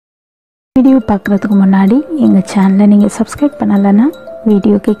Video பார்க்குறதுக்கு முன்னாடி எங்கள் சேனலை நீங்கள் சப்ஸ்கிரைப் பண்ணலைன்னா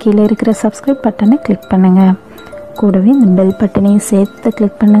வீடியோக்கு கீழே இருக்கிற சப்ஸ்கிரைப் பட்டனை கிளிக் பண்ணுங்கள். கூடவே இந்த பெல் பட்டனையும் சேர்த்து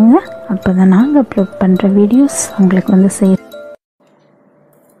கிளிக் பண்ணுங்கள். அப்போ தான் நாங்கள் அப்லோட் பண்ணுற வீடியோஸ் உங்களுக்கு வந்து சேரும்.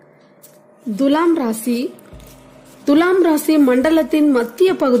 துலாம் ராசி துலாம் ராசி மண்டலத்தின்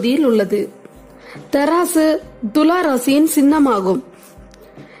மத்திய பகுதியில் உள்ளது. தராசு துலா ராசியின் சின்னமாகும்.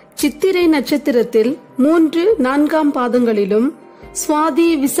 சித்திரை நட்சத்திரத்தில் 3, 4 பாதங்களிலும், சுவாதி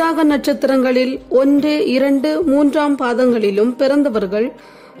விசாக நட்சத்திரங்களில் 1, 2, 3 பாதங்களிலும் பிறந்தவர்கள்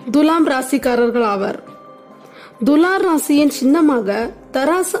துலாம் ராசிக்காரர்கள் ஆவர். துலா ராசியின் சின்னமாக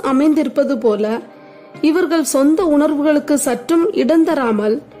தராசு அமைந்திருப்பது போல இவர்கள் சொந்த உணர்வுகளுக்கு சற்றும் இடம்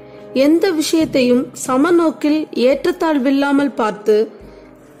தராமல் எந்த விஷயத்தையும் சமநோக்கில் ஏற்றத்தாழ்வில்லாமல் பார்த்து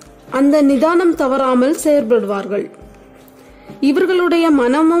அந்த நிதானம் தவறாமல் செயல்படுவார்கள். இவர்களுடைய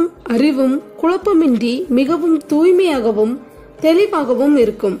மனமும் அறிவும் குழப்பமின்றி மிகவும் தூய்மையாகவும் தெளிவாகவும்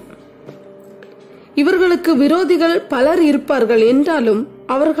இருக்கும். இவர்களுக்கு விரோதிகள் பலர் இருப்பார்கள் என்றாலும்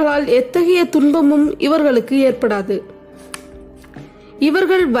அவர்களால் எத்தகைய துன்பமும் இவர்களுக்கு ஏற்படாது.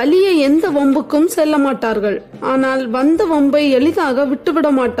 இவர்கள் வலிய எந்த வம்புக்கும் செல்ல மாட்டார்கள். ஆனால் வந்த வம்பை எளிதாக விட்டுவிட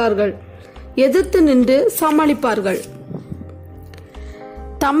மாட்டார்கள். எதிர்த்து நின்று சமாளிப்பார்கள்.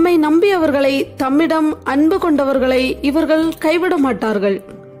 தம்மை நம்பியவர்களை, தம்மிடம் அன்பு கொண்டவர்களை இவர்கள் கைவிட மாட்டார்கள்.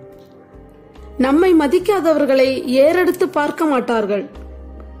 நம்மை மதிக்காதவர்களை ஏறெடுத்து பார்க்க மாட்டார்கள்.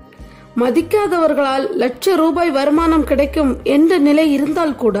 மதிக்காதவர்களால் ₹1,00,000 வருமானம் கிடைக்கும் என்ற நிலை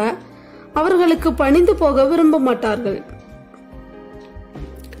இருந்தால் கூட அவர்களுக்கு பணிந்து போக விரும்ப மாட்டார்கள்.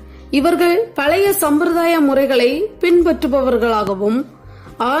 இவர்கள் பழைய சம்பிரதாய முறைகளை பின்பற்றுபவர்களாகவும்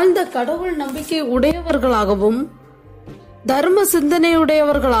ஆழ்ந்த கடவுள் நம்பிக்கை உடையவர்களாகவும் தர்ம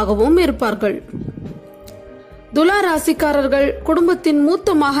சிந்தனையுடையவர்களாகவும் இருப்பார்கள். துலா ராசிக்காரர்கள் குடும்பத்தின்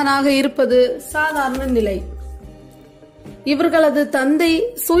மூத்த மகனாக இருப்பது சாதாரண நிலை. இவர்களது தந்தை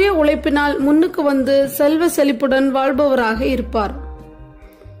சுய உழைப்பினால் முன்னுக்கு வந்து செல்வ செழிப்புடன் வாழ்பவராக இருப்பார்.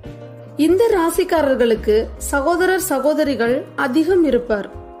 இந்த ராசிக்காரர்களுக்கு சகோதரர் சகோதரிகள் அதிகம் இருப்பார்.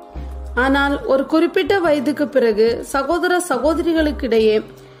 ஆனால் ஒரு குறிப்பிட்ட வயதுக்கு பிறகு சகோதர சகோதரிகளுக்கிடையே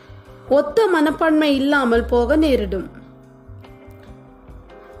ஒத்த மனப்பான்மை இல்லாமல் போக நேரிடும்.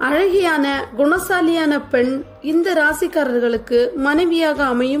 அழகியான குணசாலியான பெண் இந்த ராசிக்காரர்களுக்கு மனைவியாக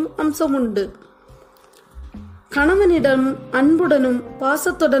அமையும் அம்சம் உண்டு. கணவனிடம் அன்புடனும்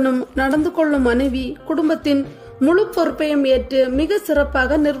பாசத்துடனும் நடந்து கொள்ளும் மனைவி குடும்பத்தின் முழு பொறுப்பையும் ஏற்று மிக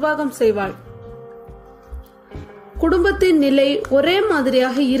சிறப்பாக நிர்வாகம் செய்வாள். குடும்பத்தின் நிலை ஒரே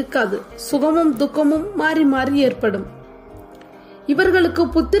மாதிரியாக இருக்காது. சுகமும் துக்கமும் மாறி மாறி ஏற்படும். இவர்களுக்கு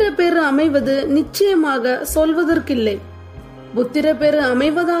புத்திர பேறு அமைவது நிச்சயமாக சொல்வதற்கில்லை. புத்திர பேறு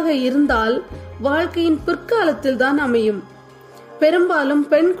அமைவதாக இருந்தால் வாழ்க்கையின் பிற்காலத்தில் தான் அமையும். பெரும்பாலும்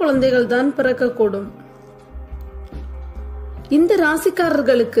பெண் குழந்தைகள் தான் பிறக்கக்கூடும். இந்த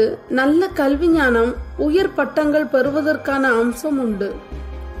ராசிக்காரர்களுக்கு நல்ல கல்வி ஞானம், உயர் பட்டங்கள் பெறுவதற்கான அம்சம் உண்டு.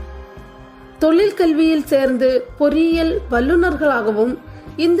 தொழில் கல்வியில் சேர்ந்து பொறியியல் வல்லுநர்களாகவும்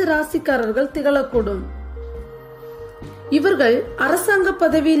இந்த ராசிக்காரர்கள் திகழக்கூடும். இவர்கள் அரசாங்க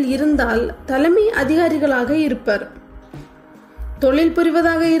பதவியில் இருந்தால் தலைமை அதிகாரிகளாக இருப்பர். தொழில்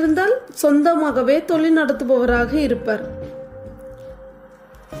புரிவதாக இருந்தால் சொந்தமாகவே தொழில் நடத்துபவராக இருப்பர்.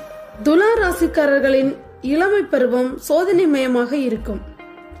 துலா ராசிக்காரர்களின் இளமை பருவம் சோதனைமயமாக இருக்கும்.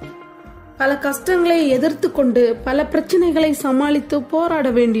 பல கஷ்டங்களை எதிர்த்து கொண்டு பல பிரச்சனைகளை சமாளித்து போராட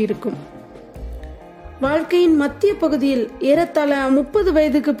வேண்டியிருக்கும். வாழ்க்கையின் மத்திய பகுதியில் ஏறத்தாழ 30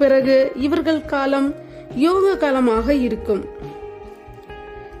 வயதுக்கு பிறகு இவர்கள் காலம் யோக காலமாக இருக்கும்.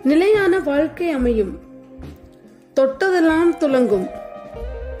 நிலையான வாழ்க்கை அமையும். தொட்டதெல்லாம் துலங்கும்.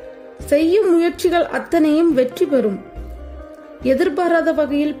 செய்யும் முயற்சிகள் அத்தனையும் வெற்றி பெறும். எதிர்பாராத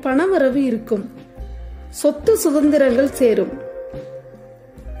வகையில் பணவரவு இருக்கும். சொத்து சுதந்திரங்கள் சேரும்.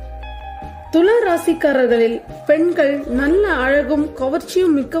 துலா ராசிக்காரர்களில் பெண்கள் நல்ல அழகும்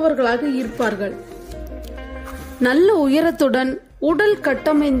கவர்ச்சியும் மிக்கவர்களாக இருப்பார்கள். நல்ல உயரத்துடன் உடல்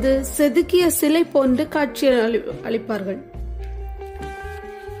கட்டமைந்து செதுக்கிய சிலை போன்று காட்சி அளிப்பார்கள்.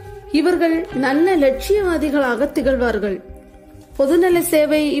 இவர்கள் நல்ல லட்சியவாதிகளாக திகழ்வார்கள். பொதுநல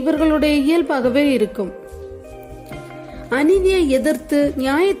சேவை இவர்களுடைய இயல்பாகவே இருக்கும். அநீதியை எதிர்த்து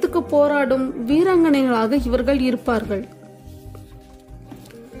நியாயத்துக்கு போராடும் வீராங்கனைகளாக இவர்கள் இருப்பார்கள்.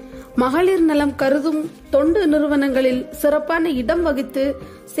 மகளிர் நலம் கருதும் தொண்டு நிறுவனங்களில் சிறப்பான இடம் வகித்து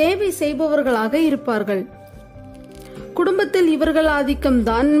சேவை செய்பவர்களாக இருப்பார்கள். குடும்பத்தில் இவர்கள் ஆதிக்கம்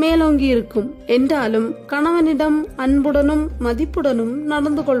தான் மேலோங்கி இருக்கும் என்றாலும் கணவனிடம் அன்புடனும் மதிப்புடனும்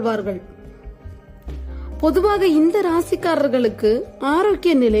நடந்து கொள்வார்கள். பொதுவாக இந்த ராசிக்காரர்களுக்கு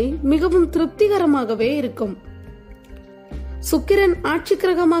ஆரோக்கிய நிலை மிகவும் திருப்திகரமாகவே இருக்கும். சுக்கிரன் ஆட்சி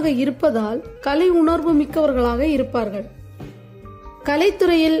கிரகமாக இருப்பதால் கலை உணர்வு மிக்கவர்களாக இருப்பார்கள்.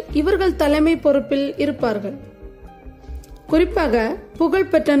 கலைத்துறையில் இவர்கள் தலைமை பொறுப்பில் இருப்பார்கள். குறிப்பாக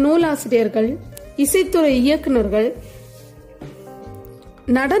புகழ்பெற்ற நூலாசிரியர்கள், இசைத்துறை இயக்குநர்கள்,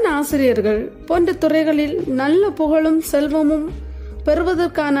 நடன ஆசிரியர்கள் போன்ற துறைகளில் நல்ல புகழும் செல்வமும்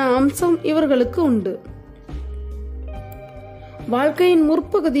பெறுவதற்கான அம்சம் இவர்களுக்கு உண்டு. வாழ்க்கையின்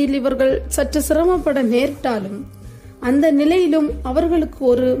முற்பகுதியில் இவர்கள் சற்று சிரமப்பட நேரிட்டாலும் அந்த நிலையிலும் அவர்களுக்கு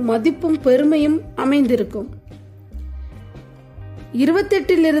ஒரு மதிப்பும் பெருமையும் அமைந்திருக்கும்.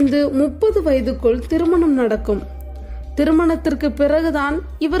 28 30 வயதுக்குள் திருமணம் நடக்கும். திருமணத்திற்கு பிறகுதான்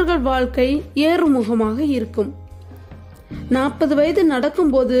இவர்கள் வாழ்க்கை ஏறுமுகமாக இருக்கும். 40 வயது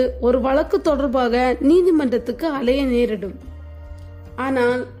நடக்கும்போது ஒரு வழக்கு தொடர்பாக நீதிமன்றத்துக்கு அலைய நேரிடும்.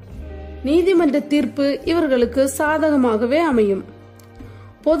 ஆனால் நீதிமன்ற தீர்ப்பு இவர்களுக்கு சாதகமாகவே அமையும்.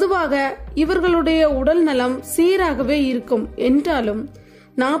 பொதுவாக இவர்களுடைய உடல் நலம் சீராகவே இருக்கும் என்றாலும்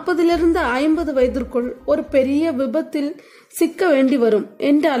 40 50 வயதிற்குள் ஒரு பெரிய விபத்தில் சிக்க வேண்டி வரும்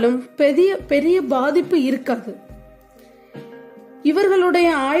என்றாலும் பெரிய பாதிப்பு இருக்காது. இவர்களுடைய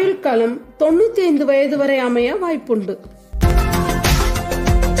ஆயுள் காலம் 95 வயது வரை அமைய வாய்ப்புண்டு.